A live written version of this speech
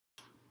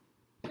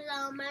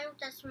my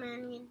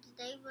testimony, and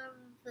today we're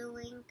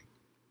reviewing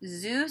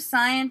Zoo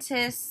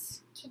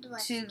Scientists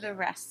to the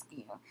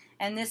Rescue.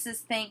 And this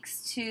is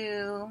thanks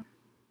to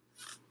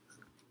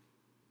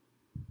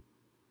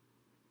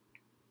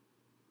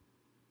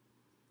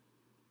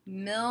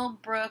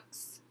Millbrook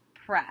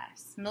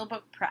Press,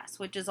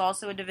 which is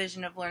also a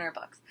division of Learner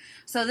Books.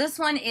 So this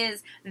one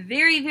is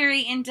very,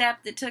 very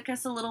in-depth. It took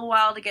us a little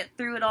while to get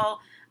through it all.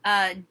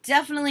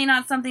 Definitely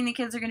not something the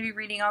kids are going to be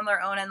reading on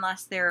their own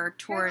unless they're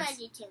towards,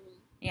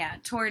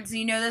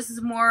 this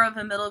is more of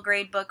a middle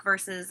grade book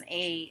versus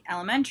a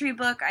elementary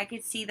book. I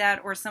could see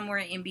that, or somewhere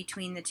in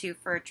between the two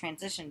for a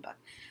transition book.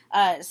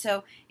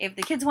 So if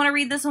the kids want to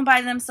read this one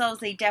by themselves,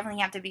 they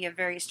definitely have to be a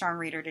very strong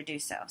reader to do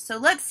so. So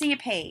let's see a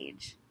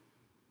page.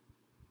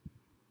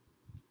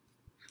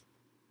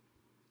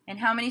 And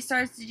how many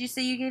stars did you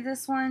say you gave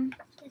this one?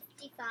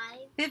 55.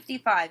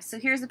 55. So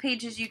here's the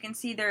pages. You can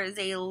see there is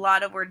a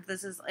lot of words.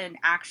 This is an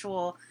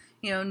actual,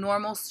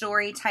 normal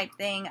story type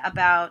thing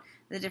about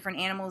the different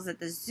animals at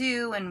the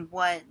zoo and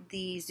what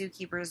the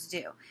zookeepers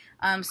do.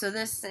 So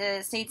this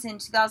states in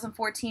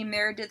 2014,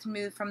 Meredith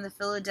moved from the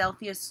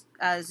Philadelphia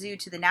Zoo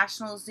to the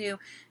National Zoo.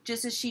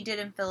 Just as she did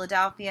in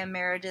Philadelphia,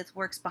 Meredith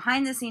works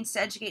behind the scenes to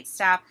educate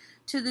staff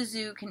to the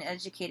zoo can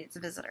educate its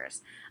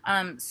visitors.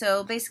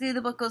 So basically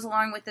the book goes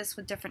along with this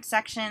with different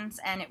sections,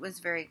 and it was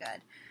very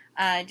good.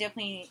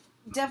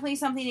 Definitely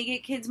something to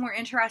get kids more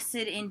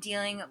interested in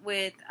dealing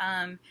with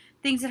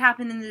things that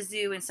happen in the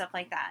zoo and stuff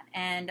like that.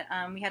 And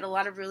we had a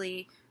lot of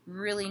really,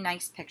 really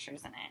nice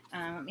pictures in it.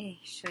 Let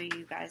me show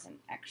you guys an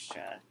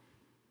extra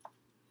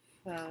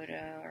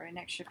photo or an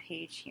extra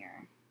page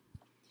here.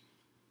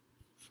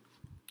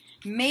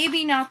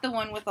 Maybe not the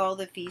one with all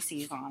the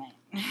feces on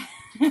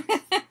it.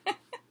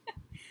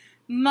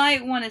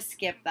 Might want to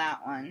skip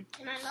that one.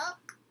 Can I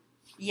look?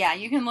 Yeah,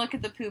 you can look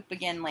at the poop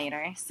again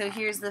later. So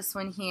here's this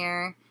one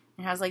here.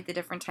 It has like the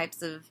different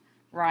types of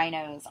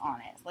rhinos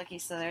on it. Looky,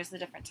 so there's the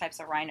different types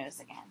of rhinos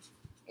again.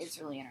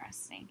 It's really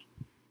interesting.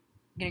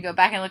 I'm going to go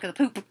back and look at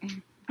the poop.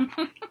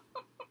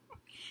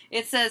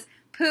 It says,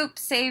 poop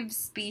saves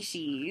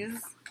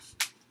species.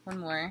 One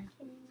more.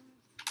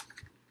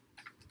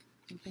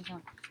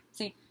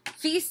 See,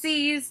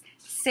 feces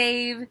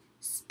save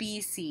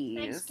species.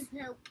 Next to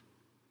poop.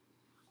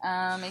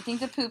 I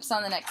think the poop's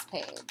on the next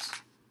page.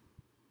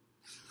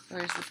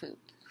 Where's the poop?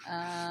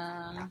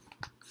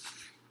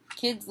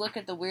 Kids look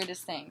at the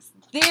weirdest things.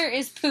 There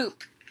is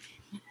poop.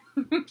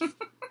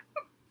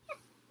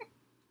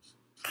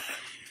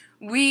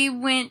 We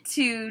went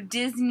to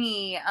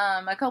Disney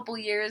a couple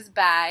years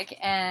back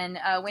and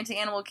went to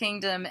Animal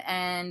Kingdom,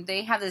 and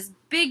they have this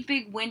big,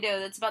 big window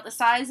that's about the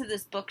size of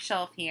this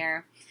bookshelf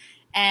here.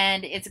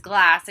 And it's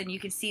glass, and you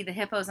can see the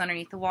hippos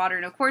underneath the water.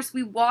 And, of course,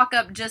 we walk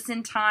up just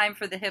in time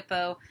for the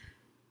hippo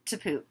to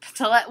poop,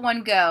 to let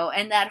one go.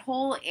 And that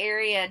whole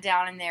area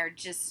down in there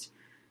just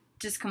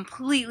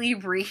completely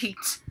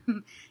reeked.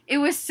 It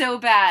was so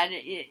bad.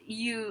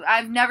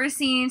 I've never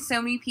seen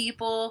so many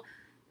people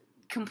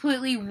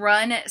completely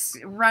run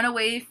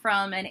away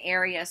from an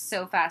area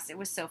so fast. It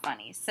was so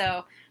funny.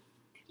 So,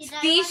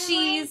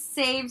 species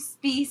save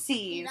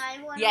species.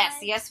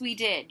 Yes, we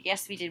did.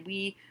 Yes, we did.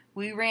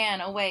 We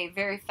ran away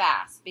very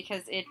fast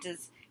because it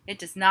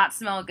does not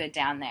smell good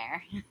down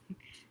there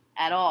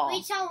at all.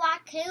 We saw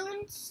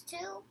raccoons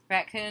too.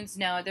 Raccoons?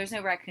 No, there's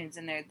no raccoons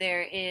in there.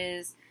 There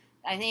is,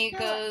 I think it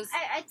goes.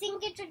 I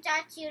think it's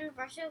at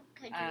Universal.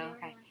 Oh,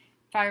 okay.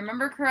 If I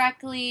remember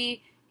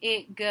correctly,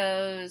 it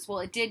goes. Well,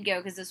 it did go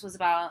because this was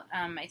about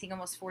I think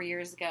almost 4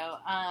 years ago.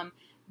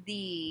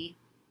 The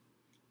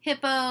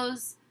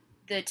hippos,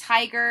 the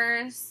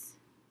tigers.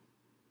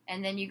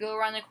 And then you go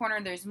around the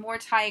corner, there's more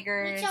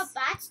tigers. We saw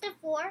bats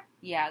before.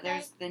 Yeah,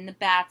 then the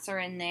bats are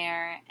in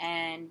there,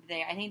 and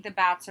I think the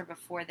bats are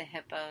before the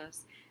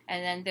hippos.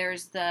 And then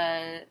there's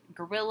the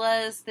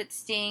gorillas that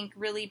stink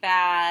really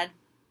bad.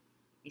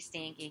 They're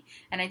stinky.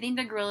 And I think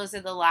the gorillas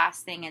are the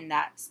last thing in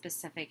that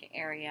specific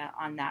area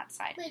on that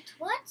side. Wait,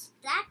 what's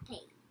that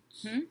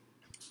page?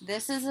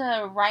 This is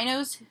a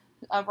rhinos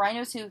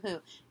who.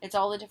 It's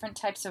all the different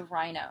types of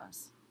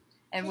rhinos.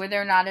 And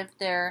whether or not if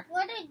they're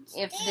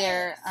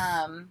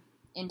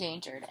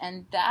endangered.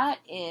 And that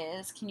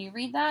is, can you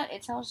read that?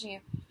 It tells you,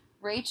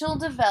 Rachel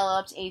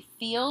developed a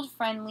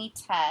field-friendly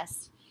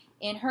test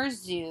in her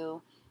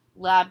zoo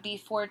lab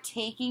before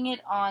taking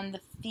it on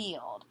the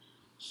field.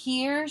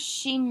 Here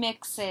she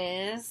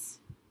mixes...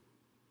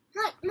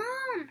 Look,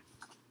 Mom!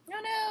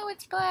 No,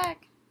 it's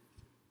black.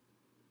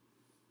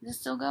 Is it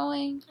still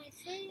going? I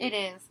think. It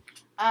is.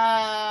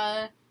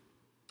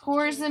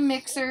 Pours the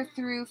mixer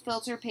through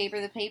filter paper.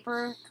 The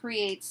paper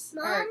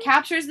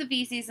captures the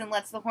feces and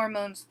lets the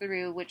hormones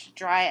through, which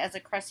dry as a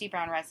crusty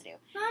brown residue.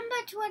 Mom,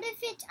 but what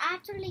if it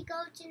actually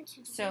goes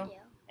into the video?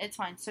 It's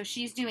fine. So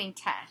she's doing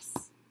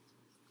tests.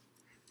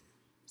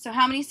 So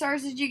how many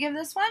stars did you give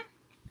this one?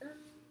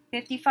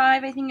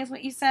 55, I think is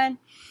what you said.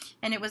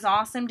 And it was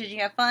awesome. Did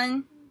you have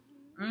fun?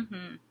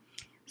 Mm-hmm.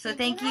 So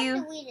thank you. You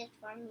have to read it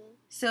for me.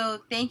 So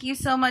thank you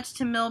so much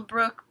to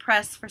Millbrook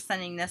Press for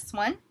sending this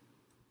one.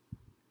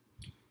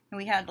 And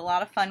we had a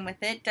lot of fun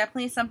with it.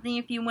 Definitely something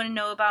if you want to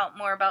know about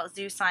more about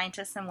zoo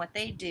scientists and what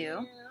they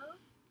do.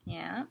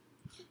 Yeah.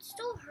 It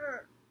still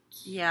hurts.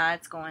 Yeah,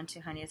 it's going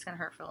to, honey. It's going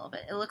to hurt for a little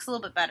bit. It looks a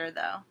little bit better,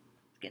 though.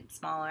 It's getting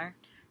smaller.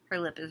 Her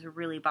lip is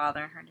really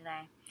bothering her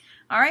today.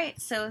 All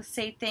right, so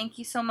say thank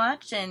you so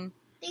much, and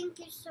thank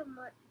you so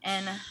much.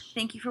 And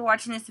thank you for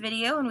watching this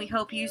video, and we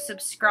hope you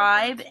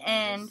subscribe,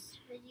 and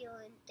thank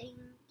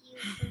you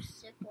for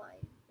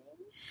subscribing.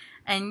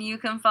 And you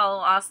can follow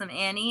Awesome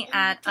Annie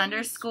at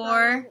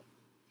 _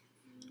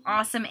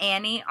 Awesome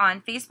Annie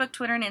on Facebook,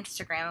 Twitter, and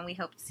Instagram, and we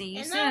hope to see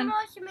you soon. I'm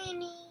Awesome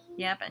Annie.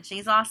 Yep, and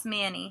she's Awesome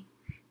Annie.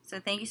 So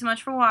thank you so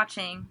much for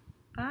watching.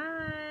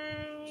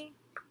 Bye.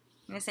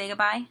 You gonna say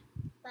goodbye?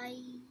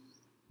 Bye.